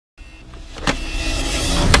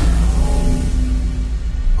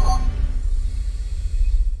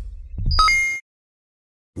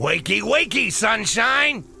Wakey, wakey,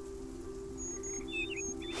 sunshine!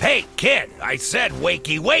 Hey, kid, I said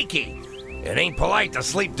wakey, wakey. It ain't polite to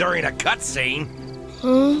sleep during a cutscene.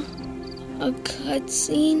 Huh? A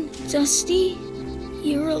cutscene? Dusty?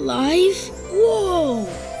 You're alive? Whoa!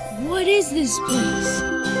 What is this place?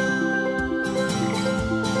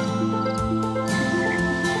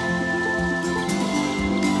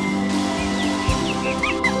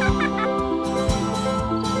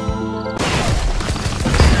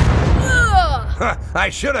 I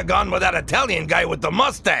should have gone with that Italian guy with the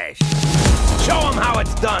mustache. Show him how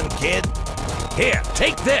it's done, kid. Here,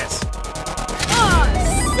 take this. Oh,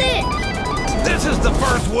 sick! This is the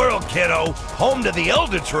first world, kiddo. Home to the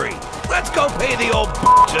Elder Tree. Let's go pay the old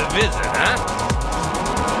bitch a visit, huh?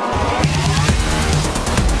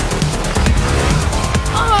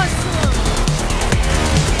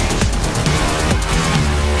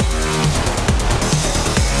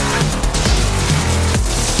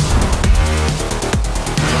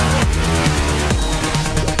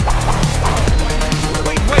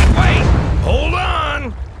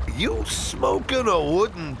 You smoking a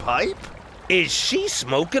wooden pipe? Is she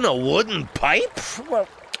smoking a wooden pipe? Well,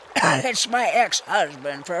 it's my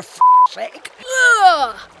ex-husband, for f***'s sake.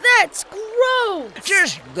 Ugh! That's gross!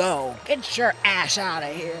 Just go. Get your ass out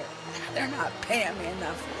of here. They're not paying me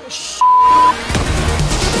enough for this shit.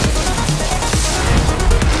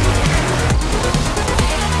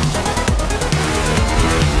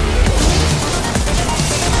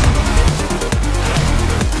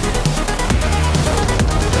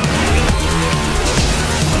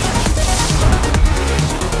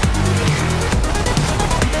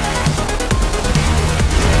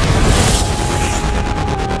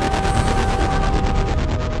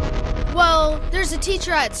 There's a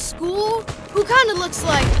teacher at school who kind of looks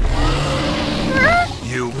like her?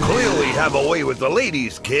 You clearly have a way with the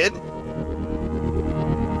ladies, kid.